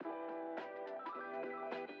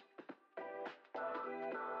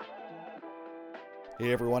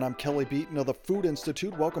Hey everyone, I'm Kelly Beaton of the Food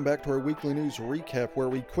Institute. Welcome back to our weekly news recap where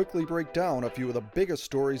we quickly break down a few of the biggest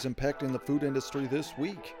stories impacting the food industry this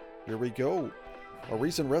week. Here we go. A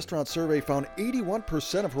recent restaurant survey found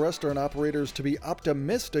 81% of restaurant operators to be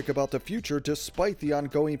optimistic about the future despite the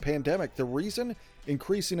ongoing pandemic. The reason?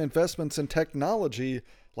 Increasing investments in technology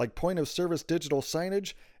like point-of-service digital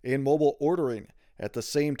signage and mobile ordering. At the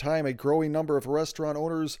same time, a growing number of restaurant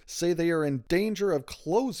owners say they are in danger of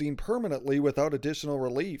closing permanently without additional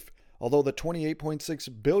relief. Although the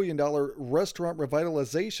 $28.6 billion Restaurant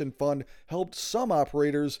Revitalization Fund helped some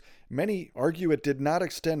operators, many argue it did not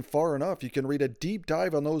extend far enough. You can read a deep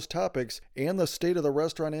dive on those topics and the state of the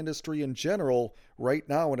restaurant industry in general right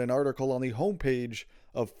now in an article on the homepage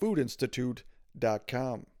of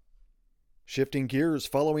foodinstitute.com. Shifting gears,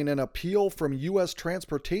 following an appeal from U.S.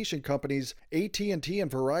 transportation companies, AT&T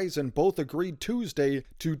and Verizon both agreed Tuesday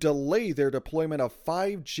to delay their deployment of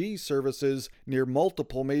 5G services near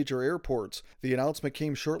multiple major airports. The announcement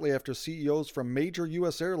came shortly after CEOs from major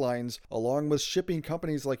U.S. airlines, along with shipping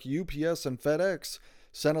companies like UPS and FedEx,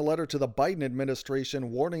 sent a letter to the Biden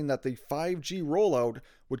administration warning that the 5G rollout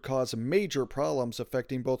would cause major problems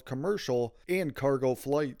affecting both commercial and cargo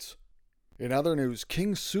flights. In other news,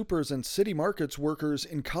 King Soopers and City Markets workers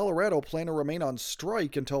in Colorado plan to remain on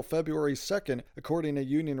strike until February 2nd. According to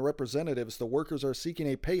union representatives, the workers are seeking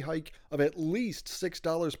a pay hike of at least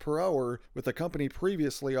 $6 per hour, with the company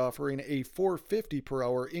previously offering a $4.50 per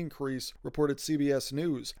hour increase, reported CBS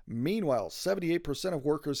News. Meanwhile, 78% of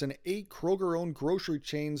workers in 8 Kroger-owned grocery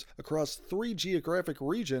chains across 3 geographic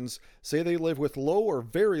regions say they live with low or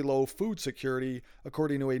very low food security,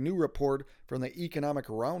 according to a new report from the Economic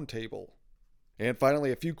Roundtable. And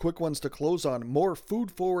finally, a few quick ones to close on. More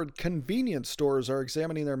food-forward convenience stores are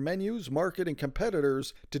examining their menus, market, and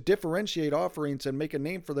competitors to differentiate offerings and make a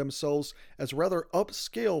name for themselves as rather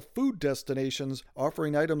upscale food destinations,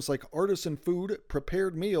 offering items like artisan food,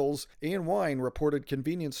 prepared meals, and wine, reported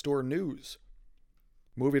Convenience Store News.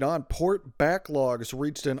 Moving on, port backlogs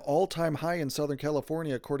reached an all-time high in Southern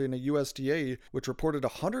California, according to USDA, which reported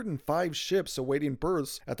 105 ships awaiting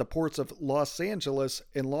berths at the ports of Los Angeles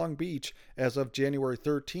and Long Beach as of January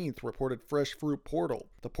 13th, reported Fresh Fruit Portal.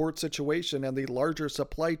 The port situation and the larger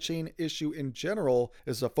supply chain issue in general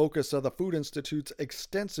is the focus of the Food Institute's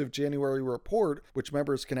extensive January report, which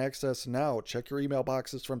members can access now. Check your email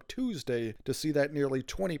boxes from Tuesday to see that nearly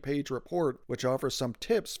 20-page report, which offers some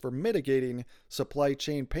tips for mitigating supply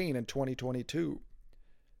chain pain in 2022.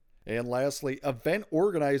 And lastly, event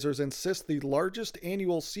organizers insist the largest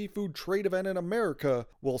annual seafood trade event in America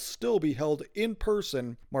will still be held in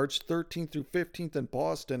person March 13th through 15th in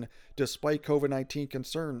Boston, despite COVID-19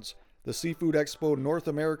 concerns. The Seafood Expo North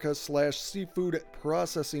America / Seafood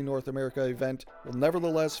Processing North America event will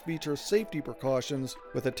nevertheless feature safety precautions,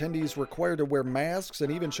 with attendees required to wear masks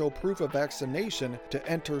and even show proof of vaccination to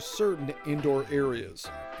enter certain indoor areas.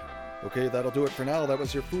 Okay, that'll do it for now. That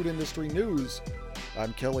was your food industry news.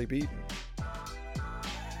 I'm Kelly Beaton.